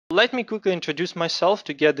Let me quickly introduce myself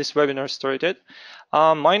to get this webinar started.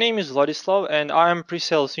 My name is Vladislav and I am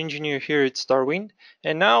pre-sales engineer here at StarWind.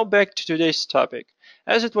 And now back to today's topic.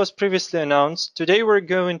 As it was previously announced, today we're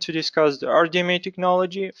going to discuss the RDMA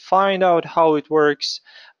technology, find out how it works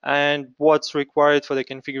and what's required for the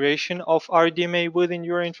configuration of RDMA within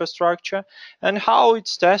your infrastructure, and how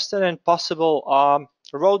it's tested and possible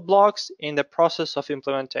roadblocks in the process of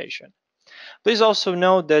implementation. Please also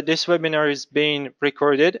note that this webinar is being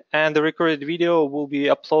recorded and the recorded video will be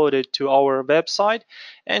uploaded to our website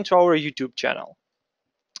and to our YouTube channel.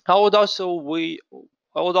 I would also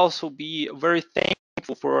be very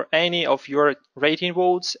thankful for any of your rating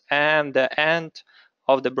votes and the end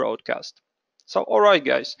of the broadcast. So, alright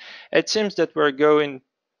guys, it seems that we're going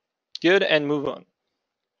good and move on.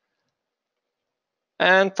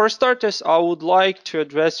 And for starters, I would like to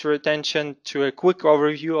address your attention to a quick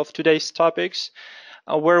overview of today's topics,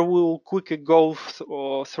 where we'll quickly go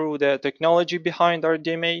through the technology behind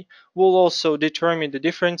RDMA. We'll also determine the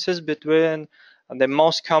differences between the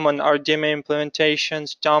most common RDMA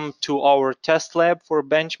implementations, jump to our test lab for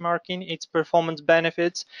benchmarking its performance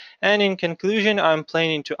benefits, and in conclusion, I'm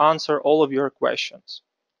planning to answer all of your questions.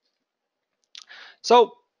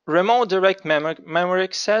 So, Remote Direct Memory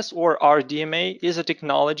Access, or RDMA, is a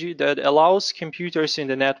technology that allows computers in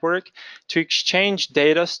the network to exchange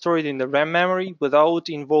data stored in the RAM memory without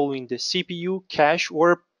involving the CPU, cache,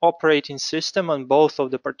 or operating system on both of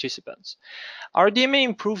the participants. RDMA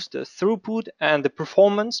improves the throughput and the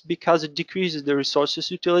performance because it decreases the resources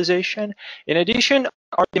utilization. In addition,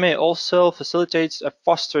 RDMA also facilitates a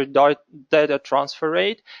faster data transfer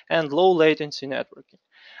rate and low latency networking.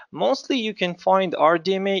 Mostly you can find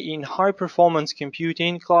RDMA in high-performance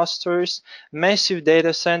computing clusters, massive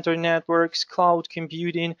data center networks, cloud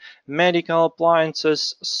computing, medical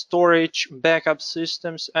appliances, storage, backup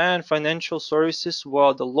systems, and financial services,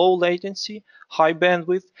 where the low latency, high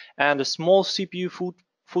bandwidth, and a small CPU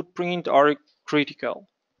footprint are critical.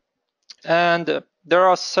 And there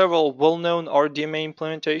are several well-known RDMA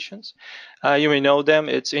implementations. You may know them.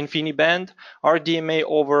 It's InfiniBand, RDMA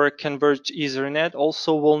over Converged Ethernet,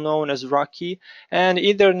 also well known as RoCE, and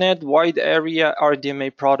Ethernet Wide Area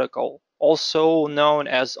RDMA Protocol, also known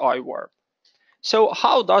as IWARP. So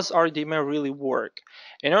how does RDMA really work?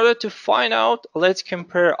 In order to find out, let's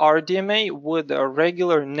compare RDMA with a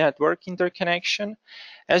regular network interconnection.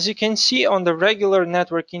 As you can see, on the regular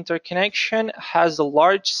network interconnection has a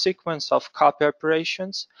large sequence of copy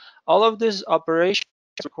operations. All of these operations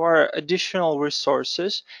require additional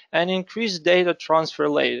resources and increase data transfer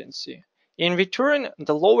latency. In return,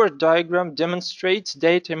 the lower diagram demonstrates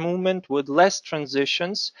data movement with less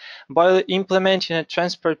transitions by implementing a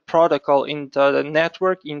transport protocol into the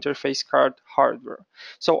network interface card hardware.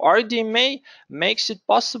 So RDMA makes it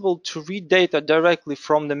possible to read data directly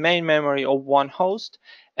from the main memory of one host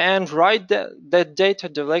and write that data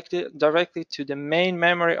directly to the main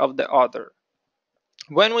memory of the other.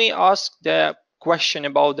 When we ask the question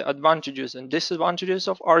about the advantages and disadvantages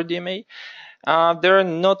of RDMA, they're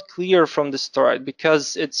not clear from the start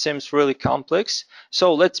because it seems really complex.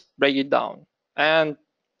 So let's break it down. And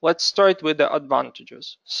let's start with the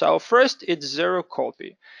advantages. So first, it's zero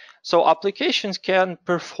copy. So applications can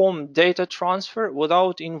perform data transfer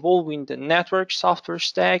without involving the network software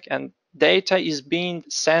stack, and data is being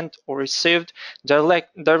sent or received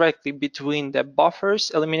directly between the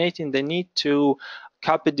buffers, eliminating the need to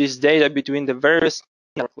copy this data between the various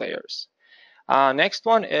network layers. Next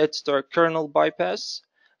one, it's the kernel bypass.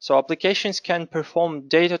 So applications can perform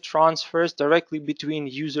data transfers directly between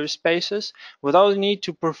user spaces without the need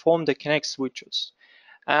to perform the connect switches.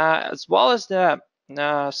 As well as the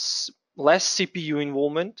less CPU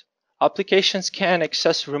involvement, applications can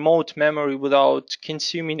access remote memory without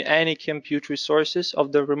consuming any compute resources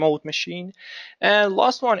of the remote machine. And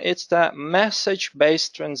last one, it's the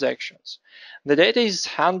message-based transactions. The data is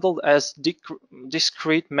handled as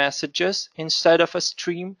discrete messages instead of a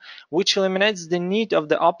stream, which eliminates the need of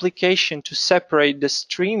the application to separate the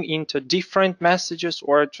stream into different messages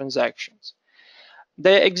or transactions.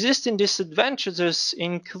 The existing disadvantages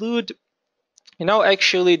include,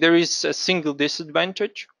 actually there is a single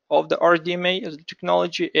disadvantage of the RDMA as a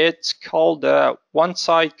technology. It's called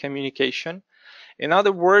one-side communication. In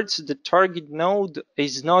other words, the target node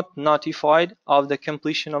is not notified of the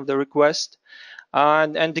completion of the request,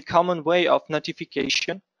 and the common way of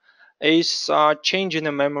notification is changing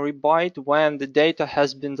a memory byte when the data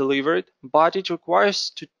has been delivered, but it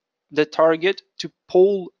requires the target to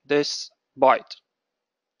pull this byte.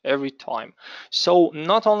 every time. So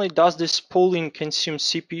not only does this pooling consume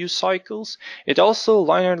CPU cycles, it also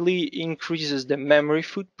linearly increases the memory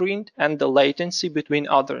footprint and the latency between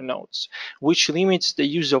other nodes, which limits the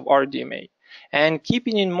use of RDMA. And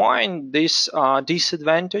keeping in mind this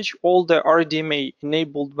disadvantage, all the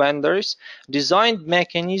RDMA-enabled vendors designed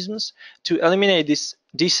mechanisms to eliminate this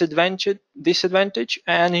disadvantage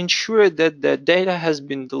and ensure that the data has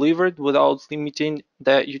been delivered without limiting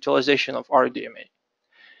the utilization of RDMA.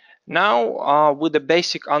 Now, with a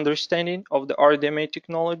basic understanding of the RDMA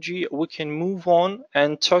technology, we can move on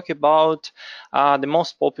and talk about the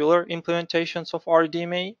most popular implementations of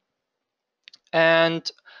RDMA. And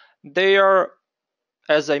they are,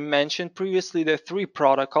 as I mentioned previously, the three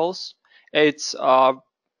protocols. It's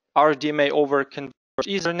RDMA over Converged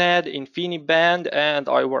Ethernet, InfiniBand, and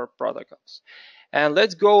iWarp protocols. And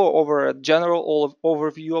let's go over a general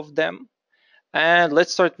overview of them. And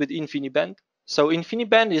let's start with InfiniBand. So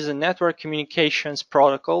InfiniBand is a network communications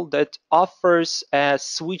protocol that offers a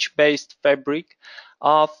switch-based fabric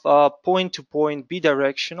of point-to-point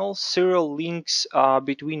bidirectional serial links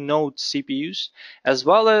between node CPUs, as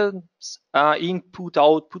well as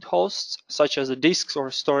input-output hosts, such as disks or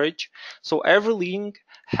storage. So every link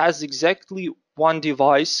has exactly one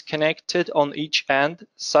device connected on each end.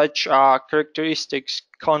 Such characteristics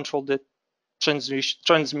control the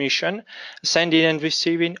transmission, sending and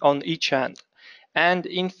receiving on each end. And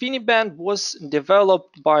InfiniBand was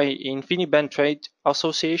developed by InfiniBand Trade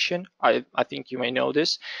Association. I think you may know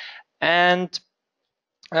this. And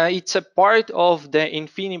it's a part of the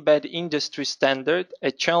InfiniBand industry standard,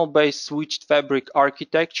 a channel-based switched fabric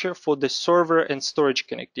architecture for the server and storage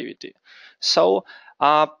connectivity. So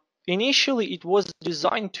initially, it was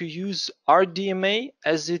designed to use RDMA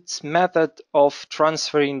as its method of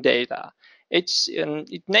transferring data. It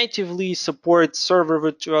natively supports server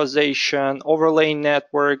virtualization, overlay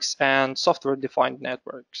networks, and software-defined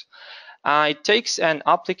networks. It takes an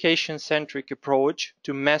application-centric approach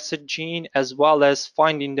to messaging as well as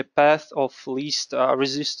finding the path of least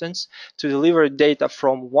resistance to deliver data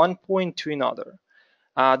from one point to another.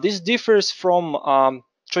 This differs from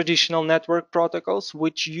traditional network protocols,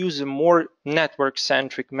 which use a more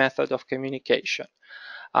network-centric method of communication.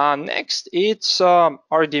 Next, it's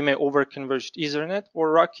RDMA over Converged Ethernet,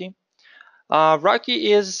 or RACI.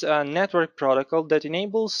 RACI is a network protocol that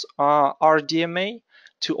enables RDMA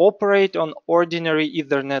to operate on ordinary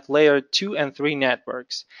Ethernet layer 2 and 3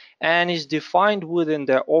 networks and is defined within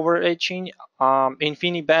the overarching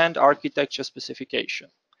InfiniBand architecture specification.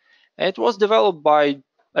 It was developed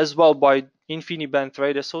as well by InfiniBand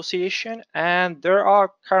Trade Association, and there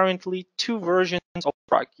are currently two versions of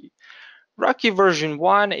RACI. RACI version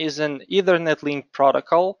 1 is an Ethernet link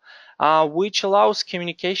protocol which allows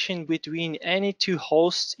communication between any two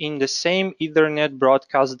hosts in the same Ethernet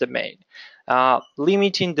broadcast domain,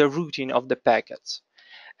 limiting the routing of the packets.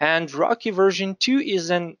 And RACI version 2 is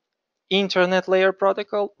an internet layer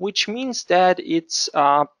protocol, which means that its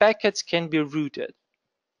packets can be routed.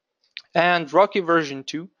 And RACI version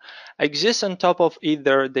 2 exists on top of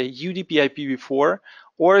either the UDP IPv4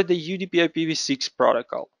 or the UDP IPv6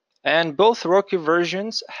 protocol. And both RACI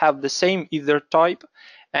versions have the same Ether type,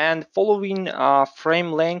 and following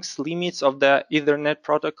frame length limits of the Ethernet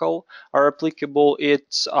protocol are applicable.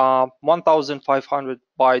 It's 1,500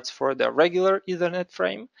 bytes for the regular Ethernet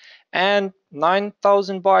frame and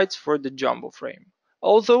 9,000 bytes for the jumbo frame.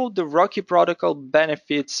 Although the RACI protocol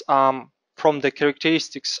benefits from the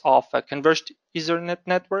characteristics of a converged Ethernet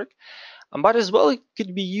network, but as well it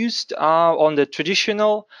could be used on the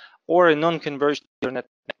traditional or a non-converged Ethernet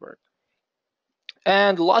network.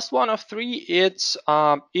 And last one of three, it's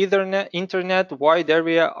Ethernet Internet Wide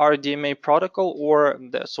Area RDMA protocol, or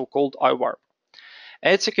the so-called iWarp.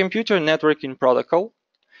 It's a computer networking protocol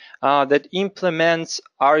that implements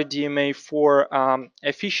RDMA for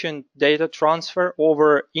efficient data transfer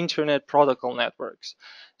over Internet protocol networks.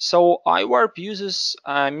 So iWarp uses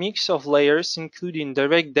a mix of layers, including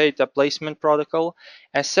direct data placement protocol,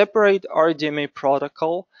 a separate RDMA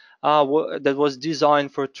protocol that was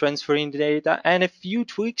designed for transferring the data, and a few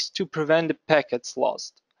tweaks to prevent the packets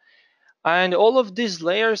lost. And all of these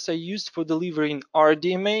layers are used for delivering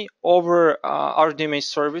RDMA over RDMA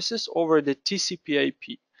services over the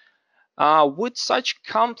TCP/IP. With such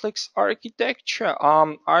complex architecture,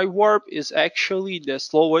 iWarp is actually the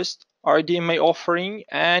slowest RDMA offering,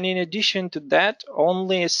 and in addition to that,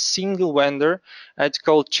 only a single vendor, it's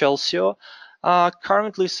called Chelsea,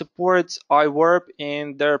 currently supports iWarp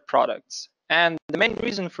in their products. And the main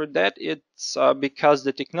reason for that is because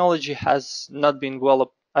the technology has not been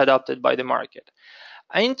well adopted by the market.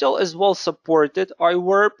 Intel as well supported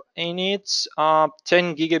iWarp in its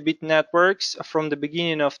 10 gigabit networks from the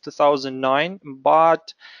beginning of 2009,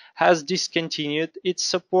 but has discontinued its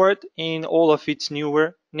support in all of its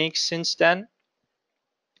newer NICs since then.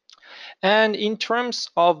 And in terms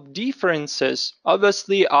of differences,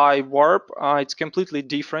 obviously iWarp, it's completely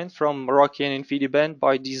different from RoCE and InfiniBand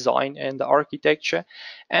by design and the architecture.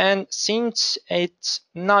 And since it's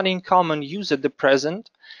not in common use at the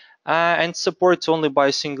present, and supports only by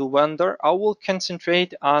a single vendor, I will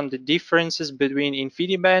concentrate on the differences between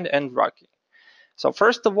InfiniBand and RoCE. So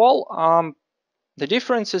first of all, the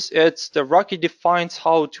difference is the RoCE defines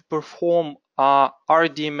how to perform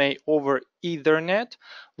RDMA over Ethernet,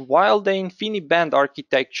 while the InfiniBand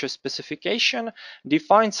architecture specification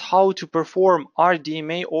defines how to perform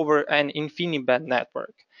RDMA over an InfiniBand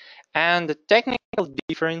network. And the technical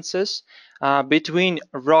differences between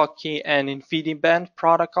RoCE and InfiniBand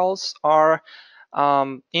protocols are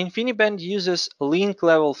InfiniBand uses link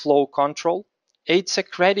level flow control. It's a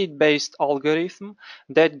credit-based algorithm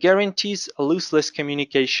that guarantees lossless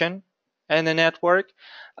communication in a network.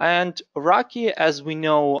 And RoCE, as we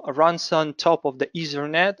know, runs on top of the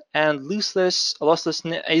Ethernet, and lossless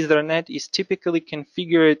Ethernet is typically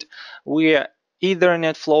configured with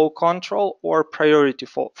Ethernet flow control or priority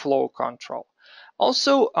flow control.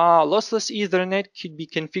 Also, lossless Ethernet could be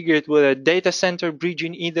configured with a data center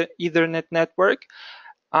bridging Ethernet network,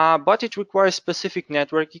 but it requires specific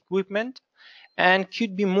network equipment and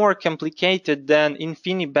could be more complicated than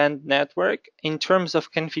InfiniBand network in terms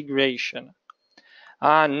of configuration.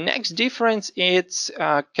 Next difference is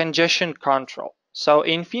congestion control. So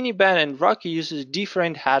InfiniBand and RoCE uses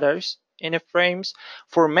different headers in the frames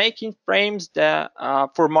for marking frames,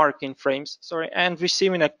 and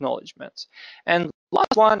receiving acknowledgements. And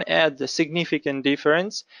last one adds a significant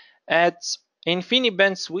difference. It's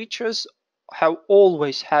InfiniBand switches have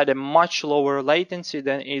always had a much lower latency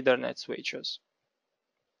than Ethernet switches.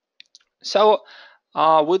 So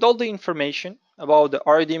with all the information about the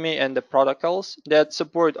RDMA and the protocols that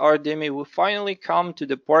support RDMA, we finally come to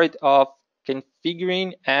the part of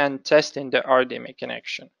configuring and testing the RDMA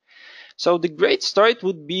connection. So the great start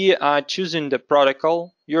would be choosing the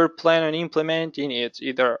protocol you're planning on implementing. It's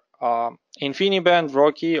either InfiniBand,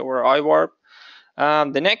 RoCE, or iWarp.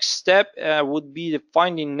 The next step would be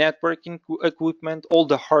finding networking equipment, all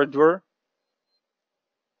the hardware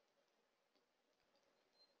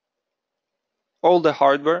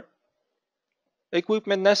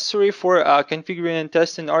equipment necessary for configuring and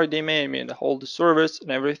testing RDMA, I mean all the servers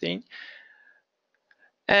and everything.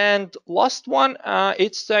 And last one,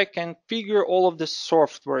 it's to configure all of the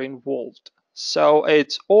software involved. So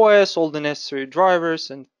it's OS, all the necessary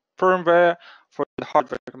drivers and firmware for the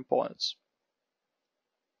hardware components.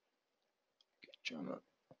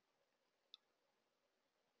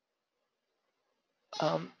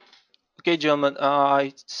 Okay, gentlemen,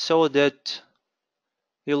 I saw that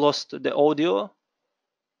you lost the audio.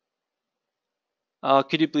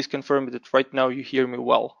 Could you please confirm that right now you hear me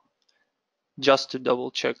well? Just to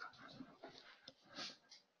double check.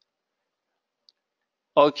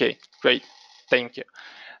 Okay, great. Thank you.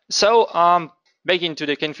 So back into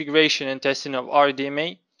the configuration and testing of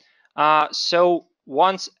RDMA. So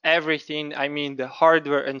once everything, I mean the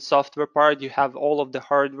hardware and software part, you have all of the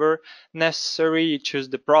hardware necessary, you choose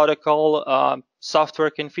the protocol,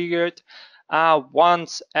 software configured.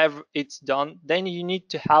 Once it's done, then you need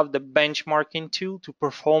to have the benchmarking tool to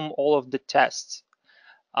perform all of the tests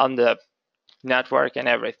on the network and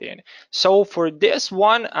everything. So for this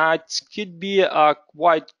one, it could be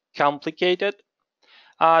quite complicated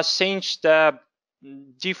since the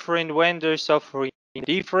different vendors offer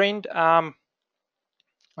different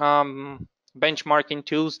benchmarking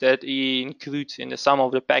tools that includes in some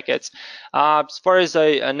of the packets. As far as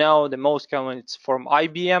I know, the most common it's from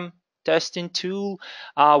IBM testing tool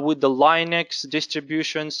with the Linux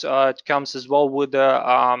distributions. It comes as well with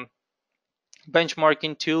the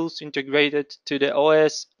benchmarking tools integrated to the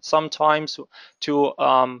OS sometimes to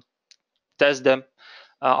test the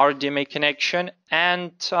RDMA connection.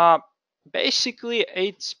 And basically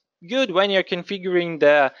it's good when you're configuring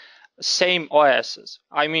the same OSs.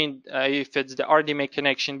 I mean, if it's the RDMA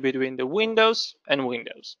connection between the Windows and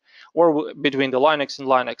Windows, or between the Linux and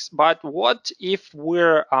Linux. But what if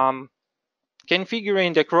we're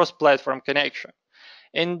configuring the cross-platform connection?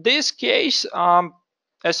 In this case,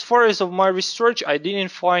 as far as of my research, I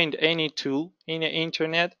didn't find any tool in the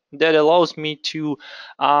internet that allows me to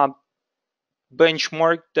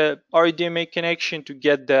benchmark the RDMA connection to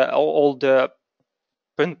get all the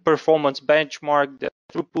performance benchmark, the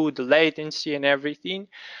throughput, the latency, and everything.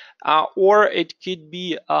 Or it could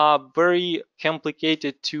be very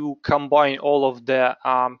complicated to combine all of the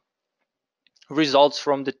results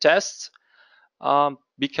from the tests,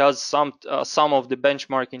 because some of the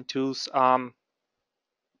benchmarking tools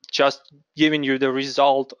just giving you the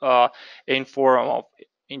result in form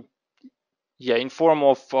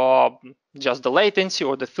of just the latency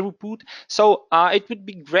or the throughput. So it would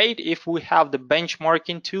be great if we have the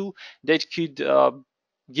benchmarking tool that could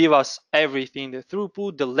give us everything, the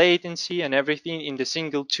throughput, the latency, and everything in the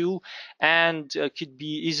single tool, and could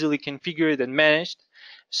be easily configured and managed.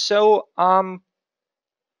 So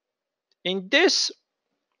in this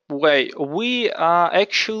way, we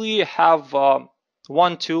actually have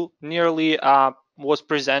one tool nearly was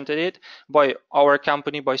presented it by our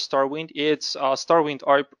company, by StarWind. It's StarWind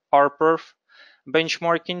RPerf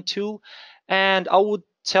benchmarking tool, and I would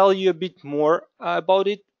tell you a bit more about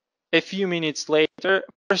it a few minutes later.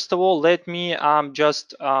 First of all, let me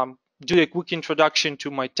just do a quick introduction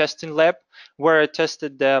to my testing lab, where I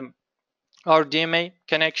tested the RDMA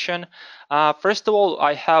connection. First of all,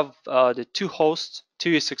 I have the two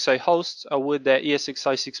ESXi hosts with the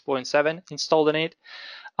ESXi 6.7 installed in it.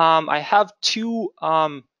 I have two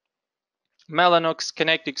Mellanox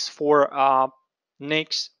Connectix for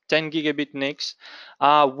NICs, 10 gigabit NICs,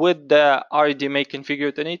 with the RDMA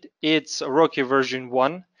configured in it. It's Rocky version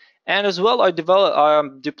 1. And as well, I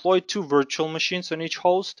deployed two virtual machines on each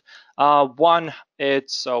host. One,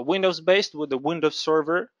 it's Windows based with the Windows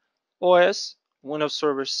Server OS, Windows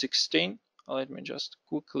Server 16. Let me just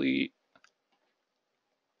quickly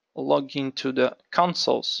log into the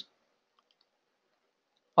consoles.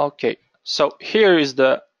 Okay, so here is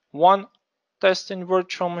the one testing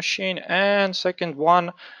virtual machine, and second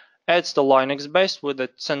one, it's the Linux based with the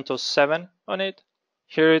CentOS 7 on it.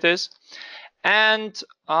 Here it is. And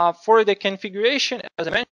for the configuration, as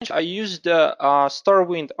I mentioned, I used the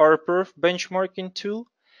StarWind RPerf benchmarking tool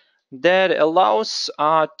that allows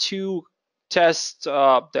to test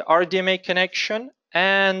the RDMA connection,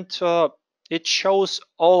 and it shows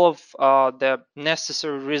all of the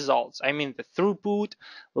necessary results. I mean, the throughput,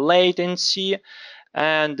 latency,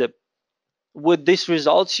 and with these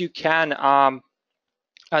results, you can do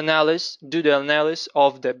the analysis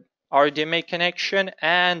of the RDMA connection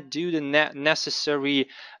and do the necessary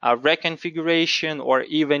reconfiguration, or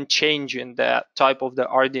even changing the type of the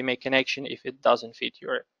RDMA connection if it doesn't fit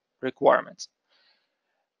your requirements.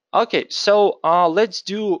 Okay, so let's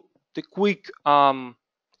do the quick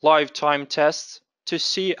lifetime tests to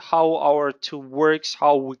see how our tool works,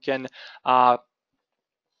 how we can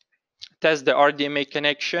test the RDMA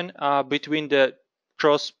connection between the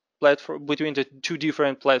between the two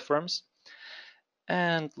different platforms.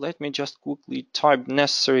 And let me just quickly type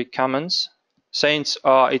necessary commands, since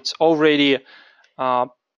it's already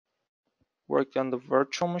worked on the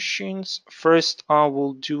virtual machines. First, I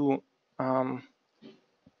will do the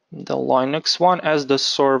Linux one as the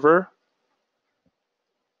server.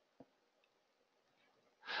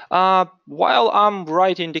 While I'm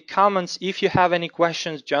writing the comments, if you have any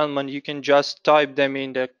questions, gentlemen, you can just type them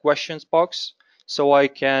in the questions box, so I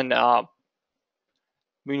can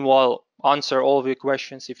meanwhile answer all of your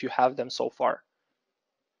questions if you have them so far.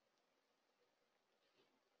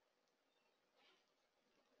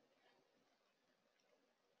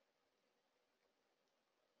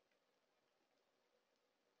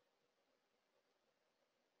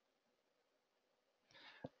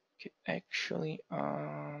 Okay, actually,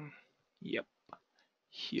 yep,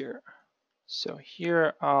 here. So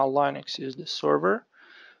here Linux is the server.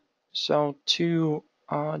 So to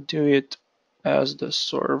do it as the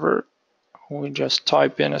server, we just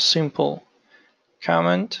type in a simple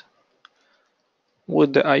command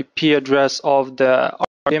with the IP address of the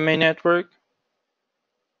RDMA network.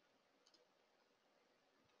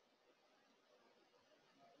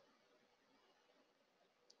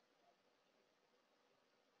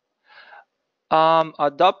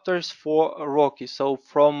 Adapters for Rocky. So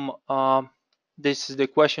from this is the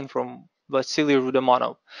question from Vasily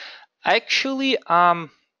Rudamanov. Actually,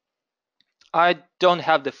 I don't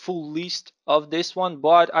have the full list of this one,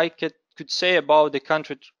 but I could say about the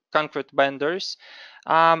concrete vendors.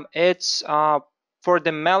 It's for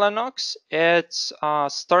the Mellanox, it's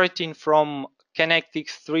starting from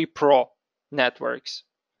Connectix 3 Pro networks.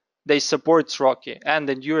 They support Rocky and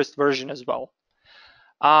the newest version as well.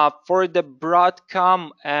 For the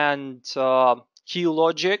Broadcom and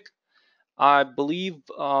Keylogic, I believe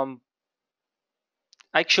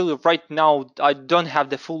actually right now I don't have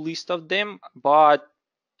the full list of them, but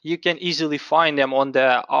you can easily find them on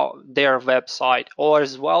their website, or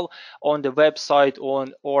as well on the website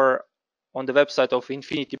on the website of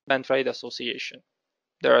Infinity Band Trade Association.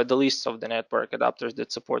 There are the lists of the network adapters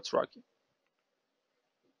that supports Rocky.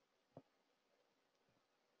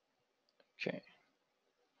 Okay.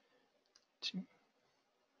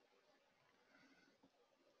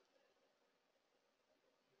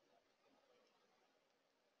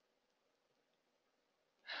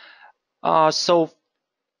 So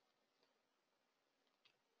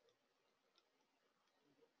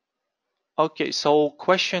okay, so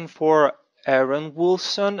question for Aaron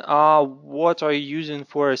Wilson. What are you using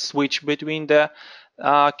for a switch between the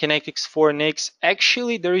Kinetics 4 NICs?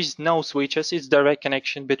 Actually, there is no switches. It's direct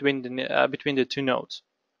connection between the two nodes.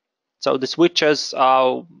 So the switches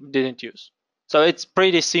didn't use. So it's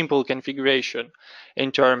pretty simple configuration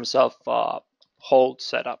in terms of hold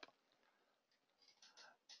setup.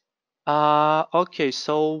 Okay,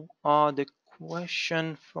 so the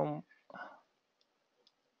question from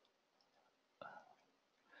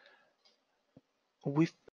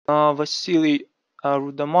with Vasily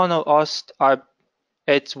Rudamonov asked,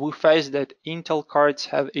 we face that Intel cards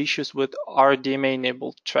have issues with RDMA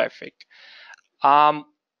enabled traffic.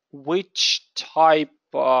 Which type?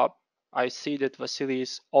 I see that Vasily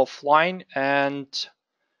is offline, and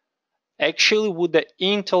actually with the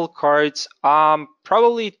Intel cards,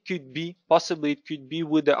 probably possibly it could be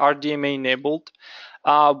with the RDMA enabled,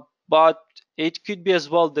 but it could be as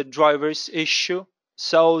well the drivers issue.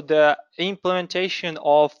 So the implementation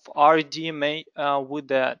of RDMA with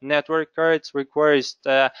the network cards requires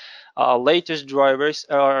the latest drivers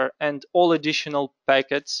and all additional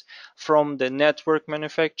packets from the network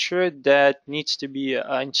manufacturer that needs to be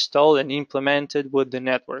installed and implemented with the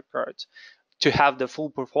network cards to have the full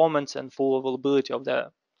performance and full availability of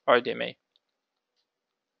the RDMA.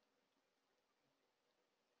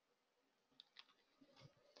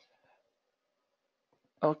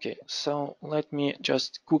 Okay, so let me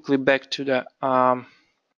just quickly back to the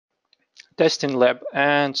testing lab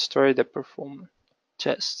and start the performance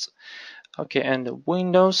tests. Okay, and the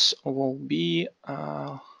windows will be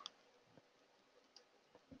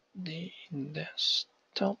the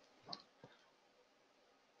desktop.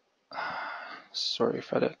 Sorry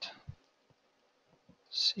for that.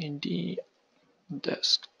 CD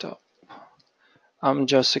desktop. I'm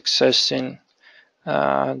just accessing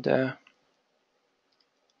the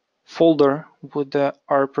folder with the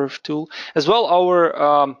rperf tool. As well,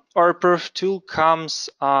 our rperf tool comes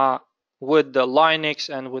with the Linux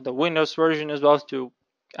and with the Windows version as well to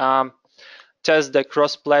test the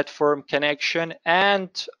cross-platform connection,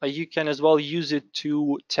 and you can as well use it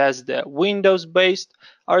to test the Windows-based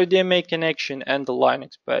RDMA connection and the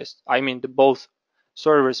Linux-based. I mean the both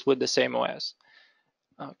servers with the same OS.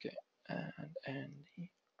 Okay, and the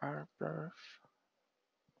rperf.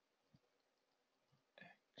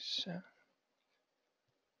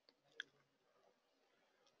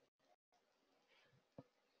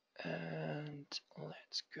 And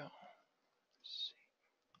let's go.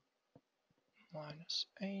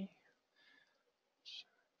 -A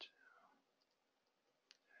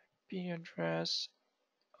IP address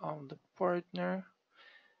of the partner.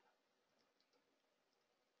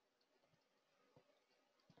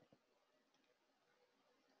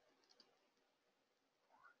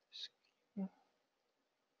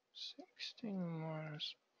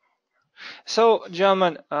 So,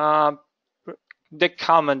 gentlemen, the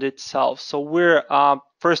command itself. So we're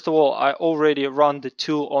first of all, I already run the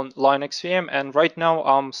tool on Linux VM, and right now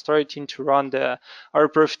I'm starting to run the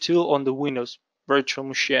rperf tool on the Windows virtual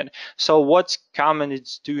machine. So what's command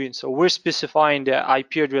it's doing? So we're specifying the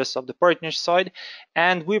IP address of the partner side,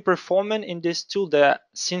 and we're performing in this tool the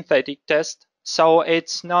synthetic test. So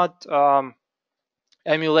it's not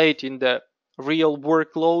emulating the real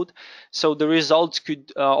workload. So the results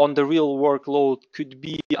could on the real workload could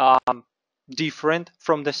be different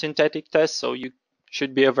from the synthetic test. So you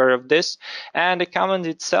should be aware of this. And the command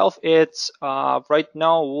itself, it's right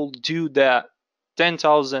now we'll do the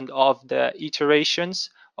 10,000 of the iterations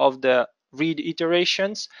of the read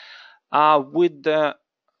iterations with the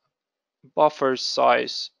buffer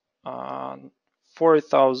size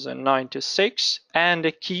 4096 and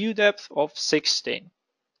a queue depth of 16.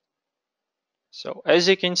 So as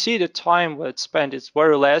you can see, the time that's spent is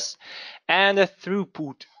very less, and the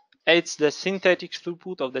throughput, it's the synthetic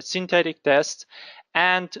throughput of the synthetic test,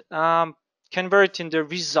 and converting the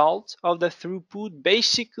result of the throughput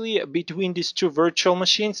basically between these two virtual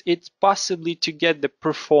machines, it's possibly to get the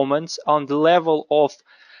performance on the level of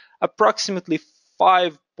approximately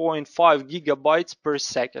 5.5 gigabytes per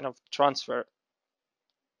second of transfer.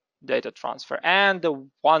 data transfer, and the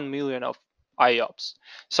 1 million of IOPS.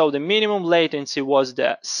 So the minimum latency was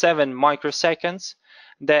the 7 microseconds.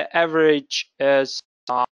 The average is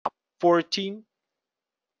 14.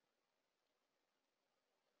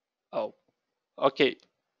 Oh, okay.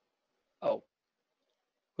 Oh,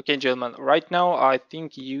 okay, gentlemen. Right now, I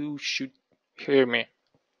think you should hear me.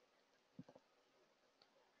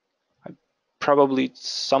 Probably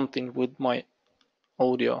something with my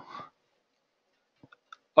audio.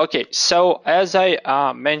 Okay, so as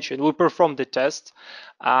I mentioned, we performed the test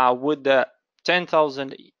with the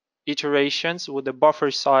 10,000 iterations with the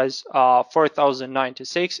buffer size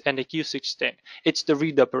 4096 and the Q16. It's the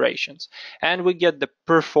read operations. And we get the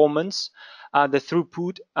performance, the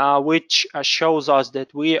throughput, which shows us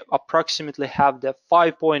that we approximately have the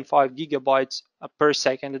 5.5 gigabytes per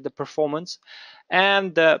second at the performance,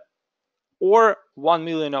 and the or 1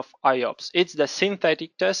 million of IOPS. It's the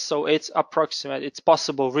synthetic test, so it's approximate, it's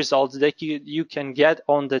possible results that you can get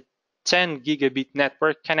on the 10 gigabit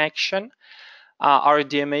network connection,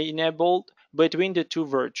 RDMA enabled, between the two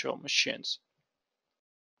virtual machines.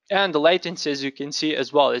 And the latency, as you can see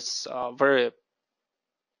as well, is very,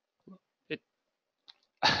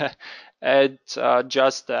 it's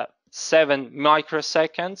just 7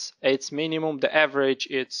 microseconds. It's minimum. The average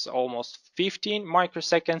it's almost 15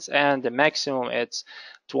 microseconds, and the maximum it's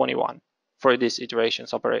 21 for these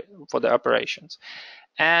iterations for the operations.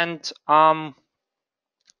 And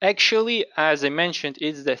actually, as I mentioned,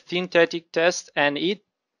 it's the synthetic test, and it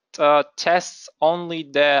tests only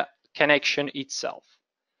the connection itself.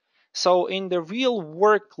 So in the real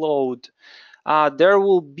workload, there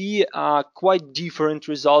will be quite different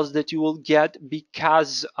results that you will get,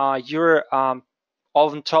 because you're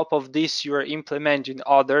on top of this, you're implementing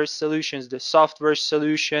other solutions, the software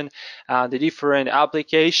solution, the different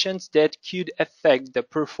applications that could affect the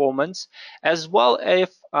performance. As well,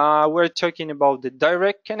 if we're talking about the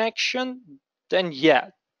direct connection, then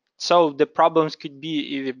yeah. So the problems could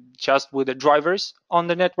be just with the drivers on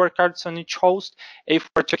the network cards on each host, if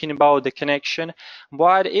we're talking about the connection.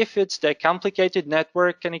 But if it's the complicated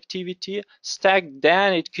network connectivity stack,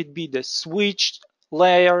 then it could be the switch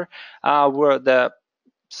layer, where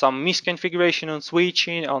some misconfiguration on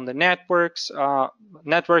switching on the networks,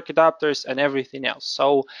 network adapters, and everything else.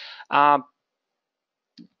 So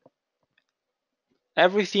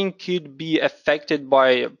everything could be affected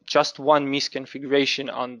by just one misconfiguration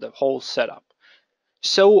on the whole setup.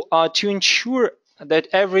 So to ensure that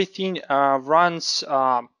everything runs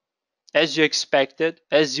as you expected,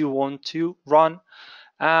 as you want to run,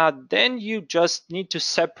 then you just need to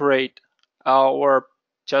separate or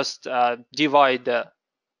just divide the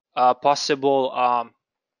possible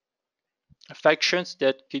affections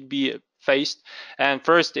that could be faced. And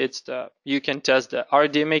first, it's you can test the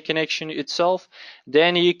RDMA connection itself.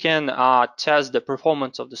 Then you can test the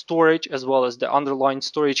performance of the storage, as well as the underlying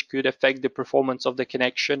storage could affect the performance of the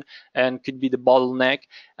connection and could be the bottleneck.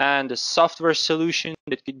 And the software solution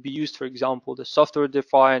that could be used, for example, the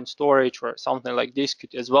software-defined storage or something like this,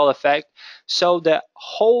 could as well affect. So the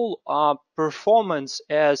whole performance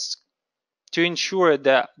is to ensure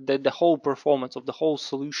that the whole performance of the whole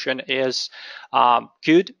solution is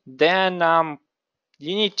good, then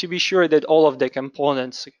you need to be sure that all of the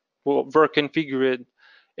components were configured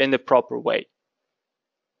in the proper way.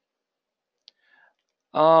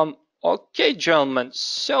 Okay, gentlemen,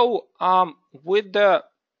 so with the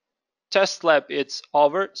test lab it's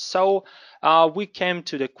over, so we came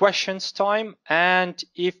to the questions time, and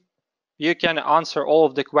if you can answer all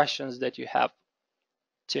of the questions that you have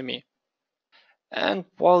to me. And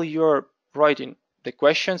while you're writing the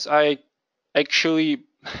questions, I actually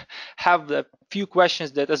have a few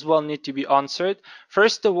questions that as well need to be answered.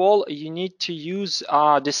 First of all, you need to use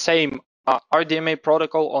the same RDMA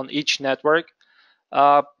protocol on each network.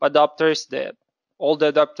 Adapters, all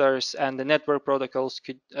the adapters and the network protocols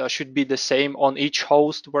should be the same on each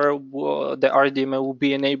host where the RDMA will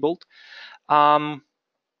be enabled.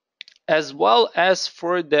 As well as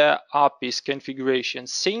for the APIs configuration,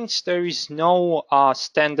 since there is no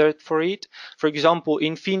standard for it. For example,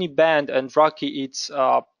 InfiniBand and Rocky, it's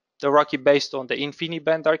the Rocky based on the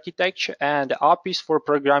InfiniBand architecture, and the APIs for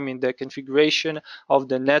programming the configuration of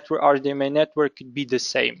the network RDMA network could be the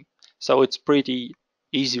same. So it's pretty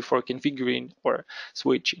easy for configuring or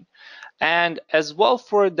switching. And as well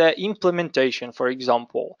for the implementation, for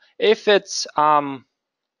example, if it's the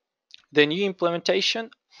new implementation,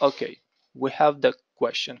 okay, we have the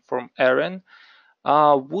question from Aaron.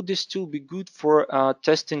 Would this tool be good for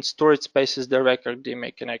testing storage spaces direct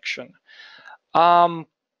RDMA connection?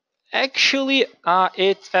 Actually,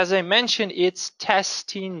 as I mentioned, it's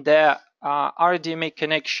testing the RDMA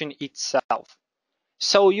connection itself.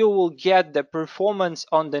 So you will get the performance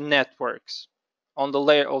on the networks, on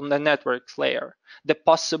the network layer, the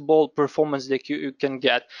possible performance that you can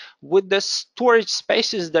get. With the storage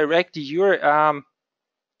spaces direct, you're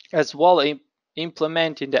as well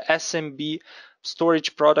implementing the SMB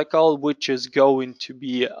storage protocol, which is going to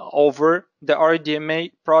be over the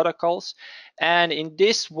RDMA protocols. And in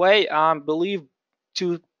this way, I believe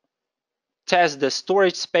to test the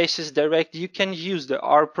storage spaces direct, you can use the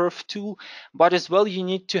rperf tool, but as well you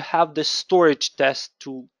need to have the storage test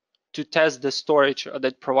tool to test the storage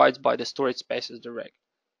that provides by the storage spaces direct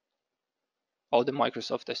or the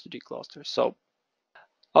Microsoft S2D cluster. So,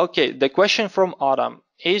 okay, the question from Adam: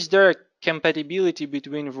 is there compatibility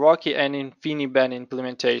between Rocky and InfiniBand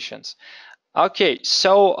implementations? Okay,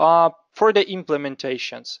 so for the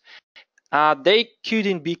implementations, they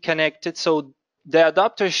couldn't be connected, so the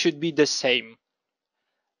adapter should be the same.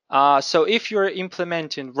 So if you're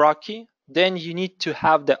implementing Rocky, then you need to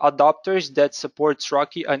have the adapters that supports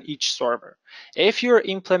Rocky on each server. If you're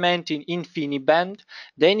implementing InfiniBand,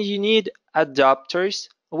 then you need adapters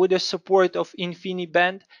with the support of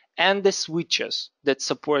InfiniBand and the switches that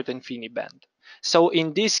support InfiniBand. So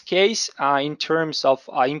in this case, in terms of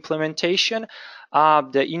implementation,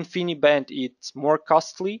 the InfiniBand is more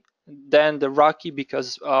costly than the Rocky,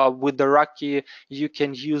 because with the Rocky you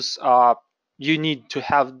can use you need to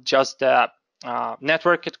have just the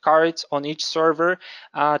networked cards on each server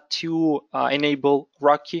to enable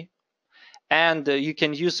Rocky, and you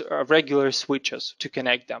can use regular switches to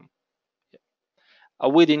connect them.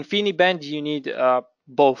 With InfiniBand, you need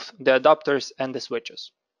both the adapters and the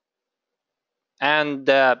switches. And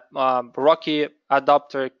the Rocky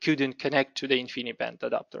adapter couldn't connect to the InfiniBand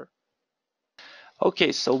adapter.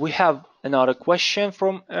 Okay, so we have another question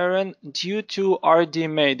from Aaron. Due to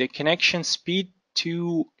RDMA, the connection speed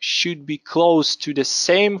should be close to the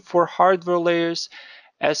same for hardware layers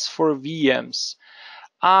as for VMs.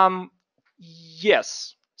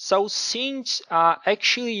 Yes. So since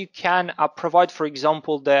actually you can provide, for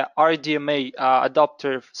example, the RDMA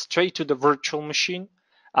adapter straight to the virtual machine.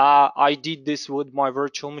 I did this with my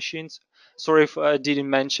virtual machines. Sorry if I didn't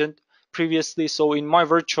mention previously. So in my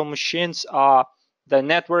virtual machines, the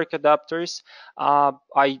network adapters,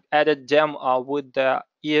 I added them with the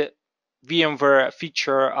VMware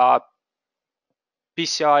feature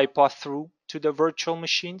PCI pass-through to the virtual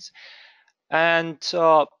machines. And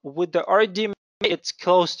with the RDMA, it's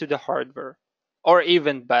close to the hardware, or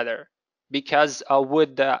even better, because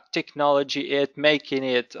with the technology, it making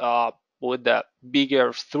it with the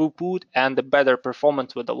bigger throughput and the better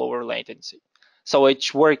performance with the lower latency. So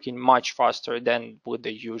it's working much faster than with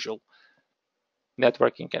the usual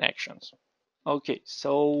networking connections. Okay,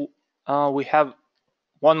 so we have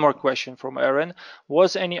one more question from Aaron.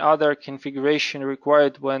 Was any other configuration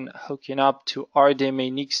required when hooking up to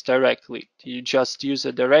RDMA NICs directly? Do you just use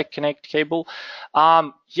a direct connect cable?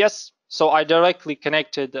 Yes, so I directly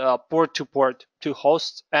connected port to port to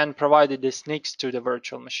hosts and provided these NICs to the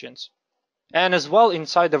virtual machines. And as well,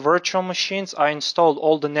 inside the virtual machines, I installed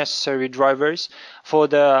all the necessary drivers for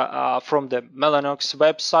the from the Mellanox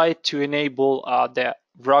website to enable the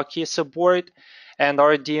Rocky support and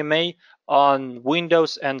RDMA on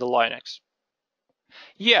Windows and the Linux.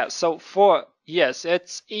 Yeah, so yes,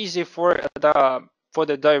 it's easy for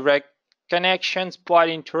the direct connections, but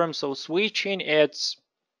in terms of switching, it's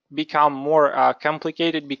become more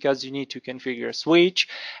complicated because you need to configure switch,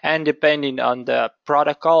 and depending on the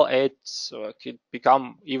protocol, it could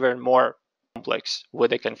become even more complex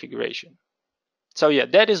with the configuration. So yeah,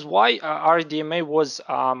 that is why RDMA was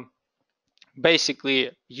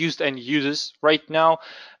basically used and uses right now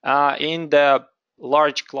in the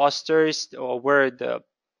large clusters where the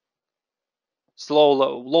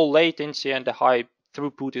low latency and the high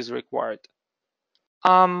throughput is required.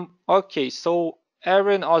 Okay, so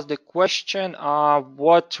Aaron asked the question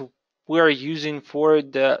what we're using for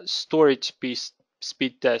the storage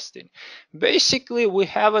speed testing. Basically, we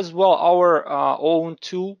have as well our own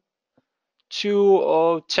tool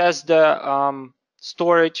to test the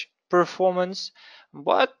storage performance,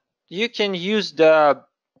 but you can use the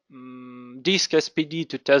disk SPD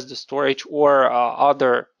to test the storage, or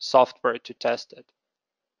other software to test it.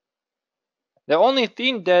 The only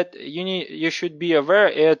thing that you should be aware,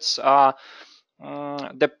 it's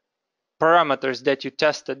the parameters that you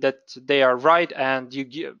tested, that they are right, and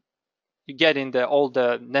you get in all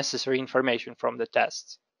the necessary information from the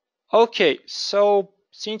tests. Okay, so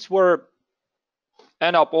since we're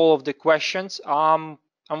end up all of the questions, I'm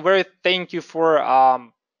very thank you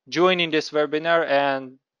for joining this webinar,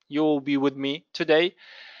 and you will be with me today.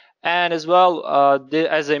 And as well,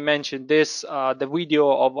 as I mentioned, the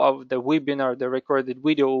video of the webinar, the recorded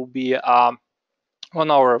video, will be on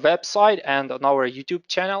our website and on our YouTube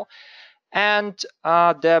channel. And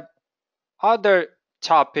the other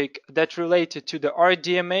topic that related to the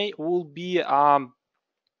RDMA will be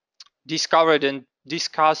discovered and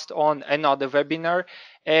discussed on another webinar.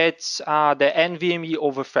 It's the NVMe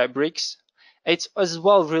over fabrics. It's as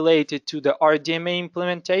well related to the RDMA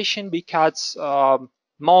implementation because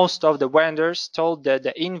most of the vendors told that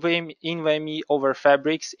the NVMe over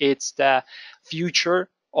fabrics it's the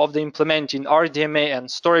future of the implementing RDMA and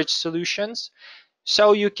storage solutions.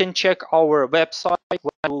 So you can check our website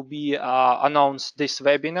when will be announced this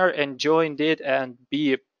webinar and join it and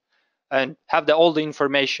have all the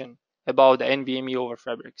information about the NVMe over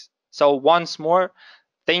fabrics. So once more,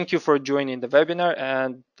 thank you for joining the webinar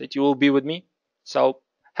and that you will be with me. So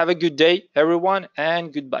have a good day, everyone,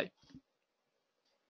 and goodbye.